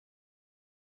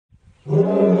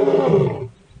Have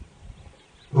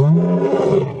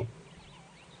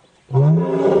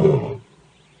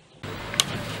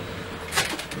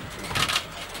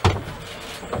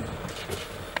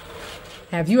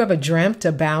you ever dreamt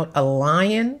about a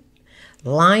lion?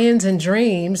 Lions in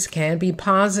dreams can be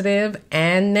positive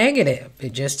and negative.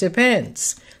 It just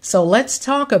depends. So let's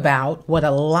talk about what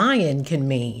a lion can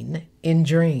mean in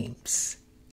dreams.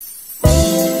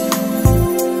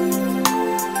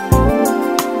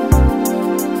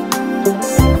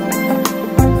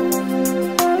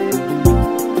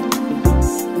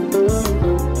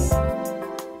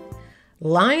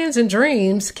 Lions in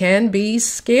dreams can be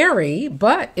scary,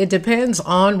 but it depends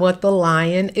on what the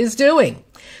lion is doing.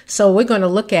 So we're going to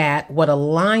look at what a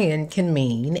lion can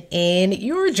mean in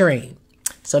your dream.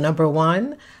 So number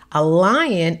one, a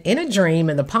lion in a dream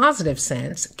in the positive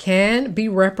sense can be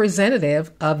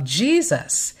representative of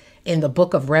Jesus. In the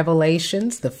book of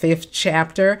Revelations, the 5th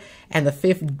chapter and the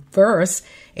 5th verse,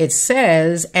 it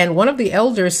says, "And one of the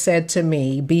elders said to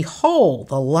me, Behold,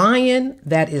 the lion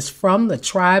that is from the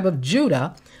tribe of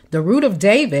Judah, the root of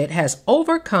David, has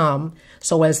overcome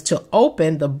so as to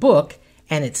open the book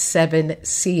and its 7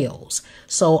 seals."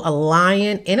 So a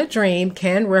lion in a dream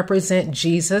can represent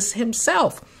Jesus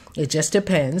himself. It just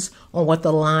depends on what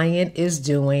the lion is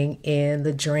doing in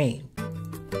the dream.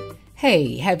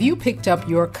 Hey, have you picked up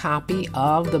your copy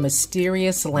of The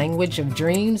Mysterious Language of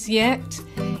Dreams yet?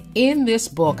 In this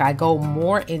book, I go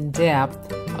more in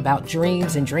depth about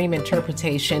dreams and dream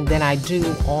interpretation than I do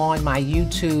on my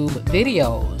YouTube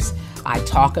videos. I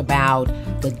talk about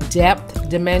the depth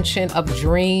dimension of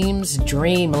dreams,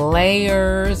 dream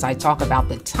layers. I talk about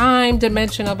the time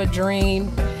dimension of a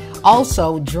dream.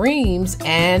 Also, dreams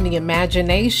and the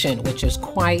imagination, which is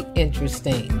quite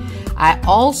interesting. I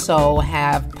also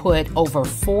have put over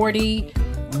 40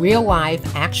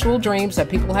 real-life actual dreams that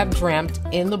people have dreamt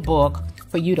in the book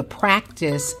for you to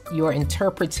practice your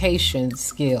interpretation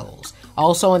skills.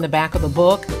 Also in the back of the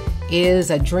book is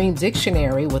a dream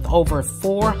dictionary with over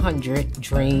 400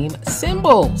 dream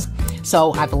symbols.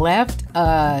 So I've left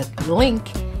a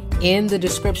link in the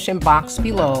description box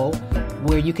below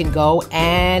where you can go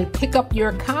and pick up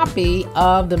your copy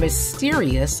of The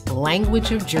Mysterious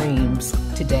Language of Dreams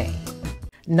today.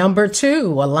 Number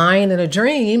two, a lion in a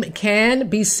dream can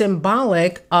be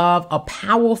symbolic of a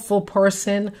powerful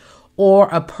person or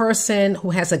a person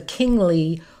who has a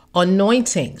kingly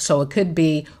anointing. So it could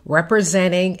be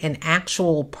representing an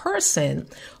actual person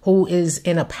who is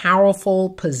in a powerful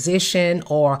position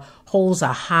or holds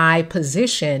a high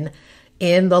position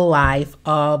in the life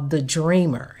of the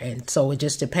dreamer. And so it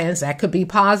just depends. That could be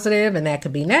positive and that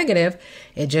could be negative.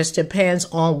 It just depends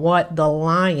on what the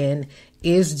lion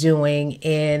is doing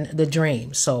in the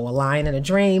dream. So a lion in a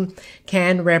dream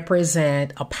can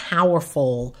represent a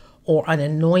powerful or an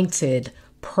anointed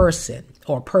person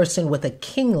or a person with a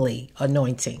kingly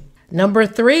anointing. Number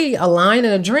three, a lion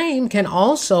in a dream can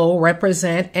also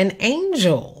represent an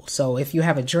angel. So if you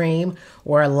have a dream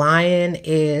where a lion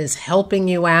is helping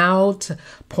you out,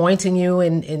 pointing you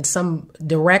in some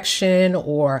direction,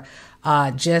 or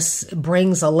just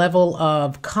brings a level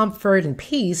of comfort and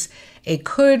peace, it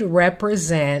could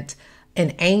represent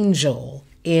an angel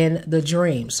in the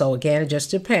dream. So again, it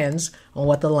just depends on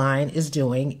what the lion is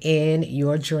doing in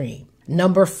your dream.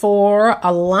 Number four,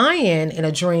 a lion in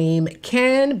a dream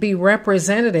can be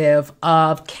representative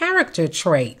of character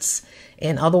traits.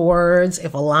 In other words,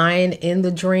 if a lion in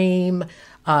the dream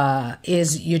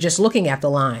you're just looking at the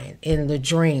lion in the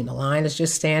dream, the lion is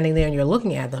just standing there and you're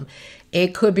looking at them,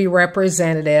 it could be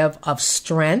representative of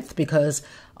strength, because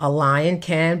a lion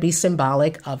can be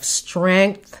symbolic of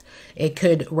strength. It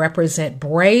could represent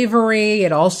bravery.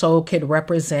 It also could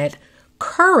represent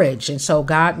courage. And so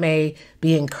God may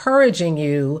be encouraging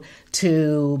you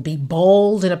to be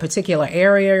bold in a particular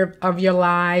area of your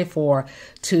life, or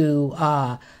to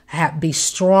be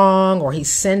strong, or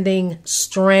he's sending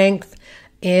strength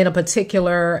at a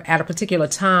particular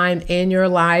time in your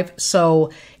life.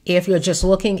 So if you're just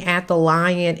looking at the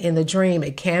lion in the dream,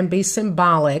 it can be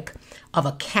symbolic of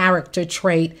a character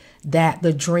trait that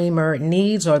the dreamer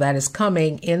needs, or that is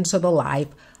coming into the life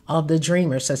of the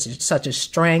dreamer, such as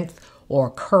strength or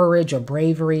courage or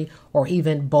bravery or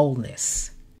even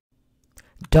boldness.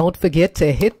 Don't forget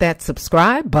to hit that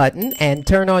subscribe button and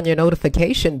turn on your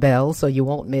notification bell so you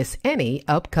won't miss any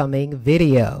upcoming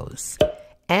videos.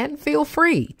 And feel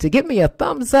free to give me a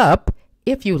thumbs up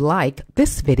if you like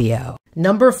this video.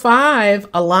 Number 5,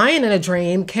 a lion in a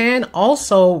dream can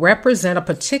also represent a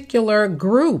particular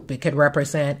group. It could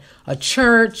represent a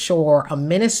church or a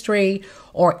ministry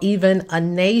or even a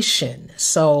nation.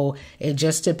 So it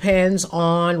just depends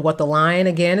on what the lion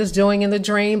again is doing in the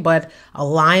dream, but a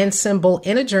lion symbol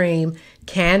in a dream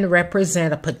can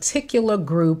represent a particular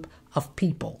group of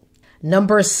people.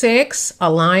 Number 6,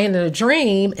 a lion in a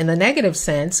dream in the negative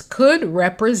sense could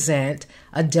represent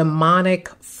a demonic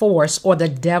force or the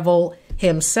devil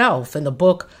himself. In the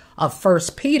book of 1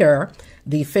 Peter,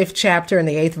 the 5th chapter and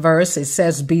the 8th verse, it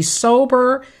says, "Be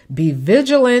sober, be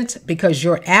vigilant, because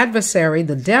your adversary,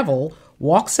 the devil,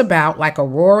 walks about like a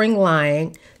roaring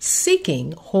lion,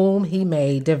 seeking whom he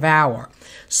may devour."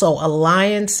 So a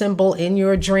lion symbol in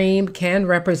your dream can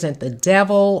represent the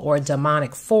devil or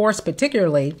demonic force,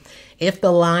 particularly if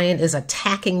the lion is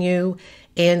attacking you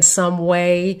in some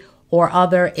way or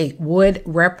other. It would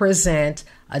represent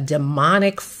a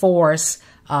demonic force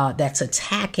that's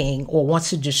attacking or wants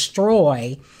to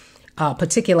destroy a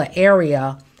particular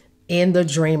area in the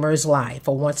dreamer's life,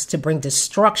 or wants to bring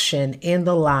destruction in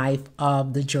the life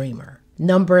of the dreamer.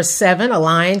 Number 7, a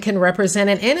lion can represent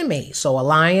an enemy. So a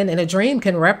lion in a dream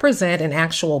can represent an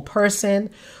actual person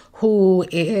who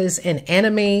is an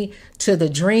enemy to the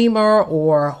dreamer,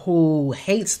 or who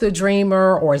hates the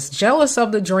dreamer, or is jealous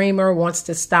of the dreamer, wants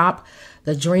to stop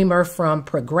the dreamer from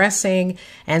progressing.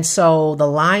 And so the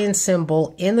lion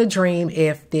symbol in the dream,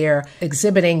 if they're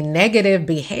exhibiting negative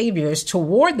behaviors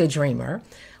toward the dreamer,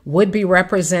 would be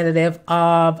representative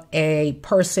of a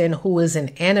person who is an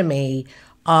enemy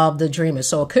of the dreamer.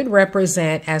 So it could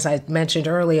represent, as I mentioned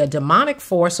earlier, a demonic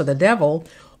force or the devil,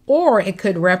 or it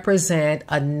could represent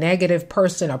a negative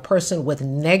person, a person with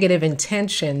negative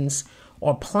intentions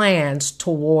or plans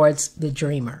towards the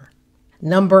dreamer.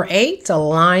 Number 8, a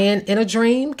lion in a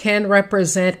dream can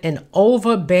represent an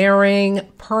overbearing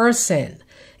person.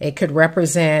 It could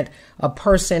represent a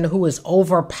person who is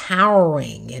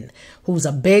overpowering and who's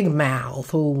a big mouth,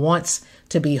 who wants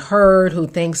to be heard, who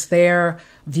thinks their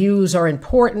views are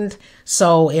important.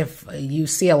 So if you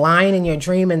see a lion in your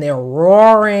dream and they're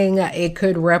roaring, it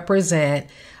could represent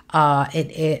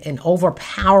an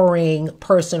overpowering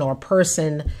person or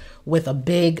person with a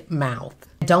big mouth.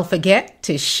 Don't forget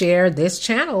to share this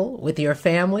channel with your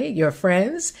family, your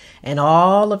friends, and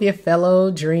all of your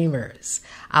fellow dreamers.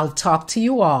 I'll talk to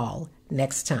you all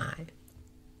next time.